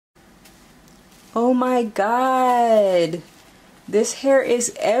Oh my god. This hair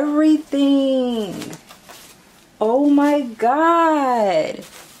is everything. Oh my god.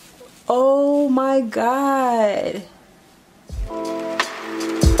 Oh my god.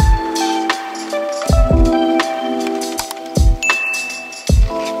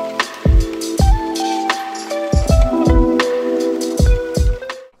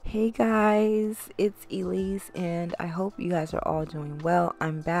 Hey guys, it's Elise and I hope you guys are all doing well.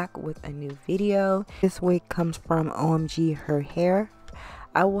 I'm back with a new video. This wig comes from OMG 𝐼𝐅.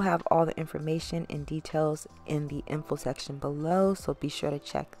 I will have all the information and details in the info section below, so be sure to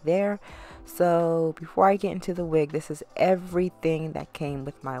check there. So before I get into the wig, this is everything that came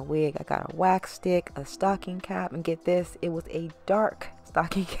with my wig. I got a wax stick, a stocking cap, and get this, it was a dark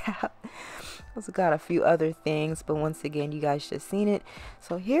stocking cap. Also got a few other things, but once again, you guys just seen it.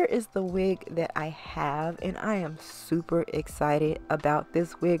 So here is the wig that I have, and I am super excited about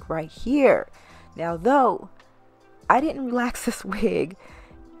this wig right here. Now though, I didn't relax this wig.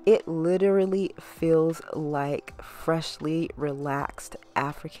 It literally feels like freshly relaxed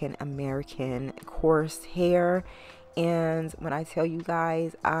African American coarse hair, and when I tell you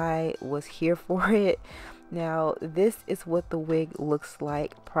guys, I was here for it. Now this is what the wig looks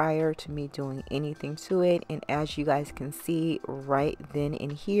like prior to me doing anything to it, and as you guys can see right then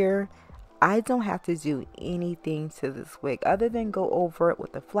and here, I don't have to do anything to this wig other than go over it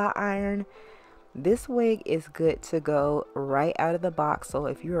with a flat iron. This wig is good to go right out of the box. So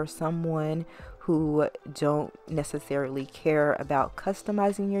if you are someone who don't necessarily care about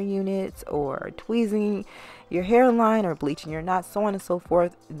customizing your units or tweezing your hairline or bleaching your knots, so on and so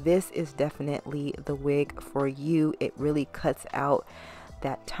forth, this is definitely the wig for you. It really cuts out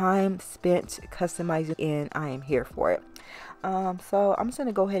that time spent customizing, and I am here for it. So I'm just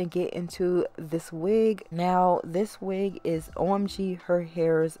gonna go ahead and get into this wig. Now this wig is OMG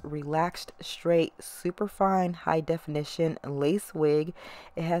𝐼𝐅's relaxed straight superfine high definition lace wig.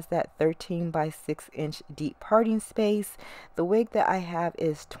 It has that 13 by 6 inch deep parting space. The wig that I have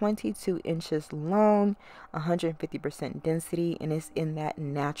is 22 inches long, 150% density, and it's in that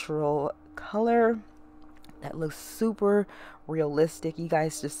natural color that looks super realistic. You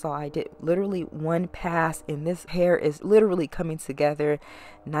guys just saw I did literally one pass and this hair is literally coming together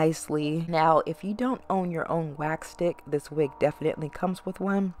nicely. Now if you don't own your own wax stick, this wig definitely comes with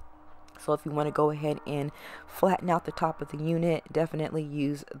one. So if you want to go ahead and flatten out the top of the unit, definitely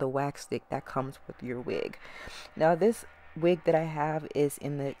use the wax stick that comes with your wig. Now this wig that I have is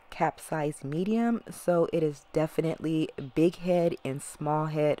in the cap size medium, so it is definitely big head and small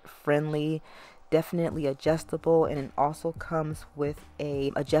head friendly, definitely adjustable, and it also comes with a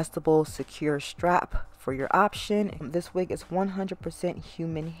adjustable secure strap for your option. This wig is 100%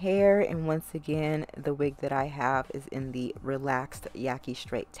 human hair, and once again, the wig that I have is in the relaxed yaki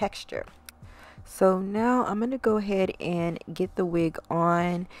straight texture. So now I'm going to go ahead and get the wig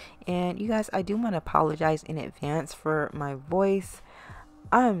on, and you guys, I do want to apologize in advance for my voice.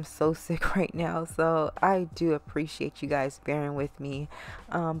 I'm so sick right now, so I do appreciate you guys bearing with me.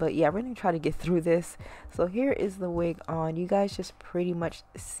 But yeah, we're gonna try to get through this. So here is the wig on. You guys just pretty much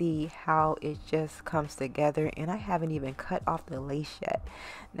see how it just comes together, and I haven't even cut off the lace yet.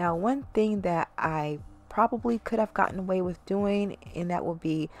 Now one thing that I probably could have gotten away with doing, and that would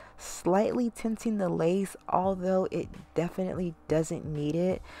be slightly tinting the lace, although it definitely doesn't need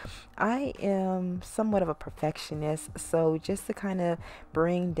it. I am somewhat of a perfectionist, so just to kind of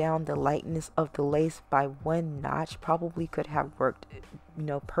bring down the lightness of the lace by one notch probably could have worked, you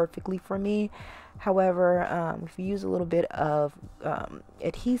know, perfectly for me. However, if you use a little bit of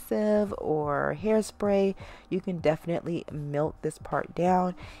adhesive or hairspray, you can definitely melt this part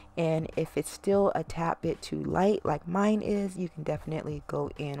down, and if it's still a tad bit too light like mine is, you can definitely go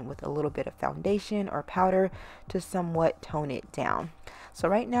in with a little bit of foundation or powder to somewhat tone it down. So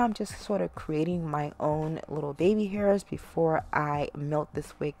right now I'm just sort of creating my own little baby hairs before I melt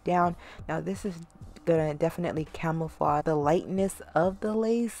this wig down. Now this is gonna definitely camouflage the lightness of the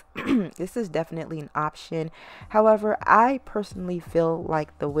lace. This is definitely an option. However, I personally feel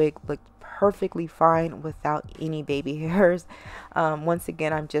like the wig looked perfectly fine without any baby hairs. Once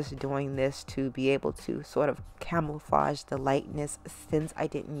again, I'm just doing this to be able to sort of camouflage the lightness, since I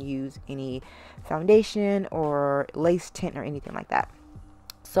didn't use any foundation or lace tint or anything like that.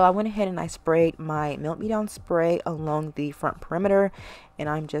 So I went ahead and I sprayed my Melt Me Down spray along the front perimeter, and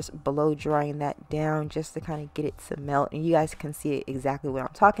I'm just blow drying that down just to kind of get it to melt, and you guys can see exactly what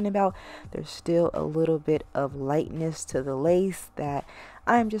I'm talking about. There's still a little bit of lightness to the lace that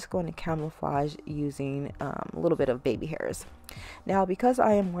I'm just going to camouflage using a little bit of baby hairs. Now, because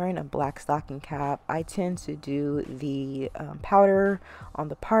I am wearing a black stocking cap, I tend to do the powder on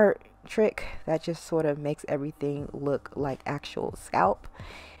the part trick that just sort of makes everything look like actual scalp.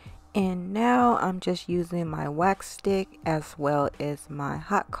 And now I'm just using my wax stick as well as my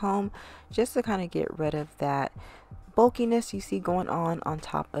hot comb just to kind of get rid of that bulkiness you see going on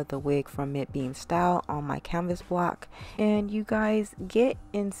top of the wig from it being styled on my canvas block. And you guys, get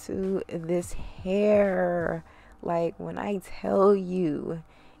into this hair. Like, when I tell you,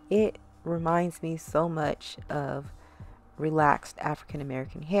 it reminds me so much of relaxed African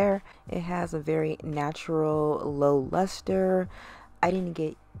American hair. It has a very natural low luster. I didn't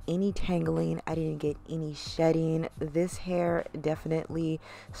get any tangling, I didn't get any shedding. This hair definitely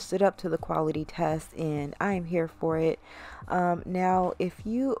stood up to the quality test, and I am here for it. Now, if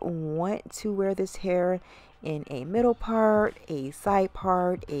you want to wear this hair in a middle part, a side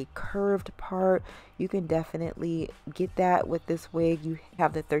part, a curved part, you can definitely get that with this wig. You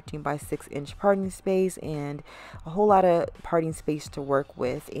have the 13 by 6 inch parting space and a whole lot of parting space to work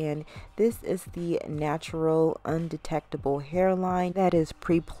with. And this is the natural undetectable hairline that is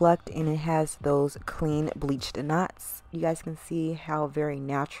pre-plucked, and it has those clean bleached knots. You guys can see how very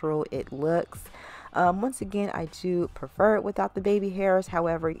natural it looks. Once again, I do prefer it without the baby hairs.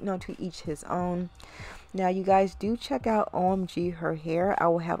 However, you know, to each his own. Now, you guys do check out OMG Her Hair. I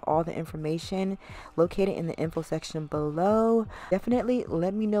will have all the information located in the info section below. Definitely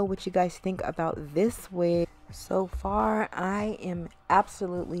let me know what you guys think about this wig. So far, I am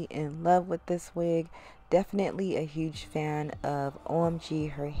absolutely in love with this wig. Definitely a huge fan of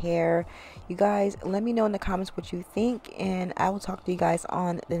OMG Her Hair. You guys, let me know in the comments what you think, and I will talk to you guys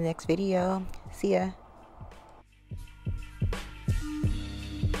on the next video. See ya.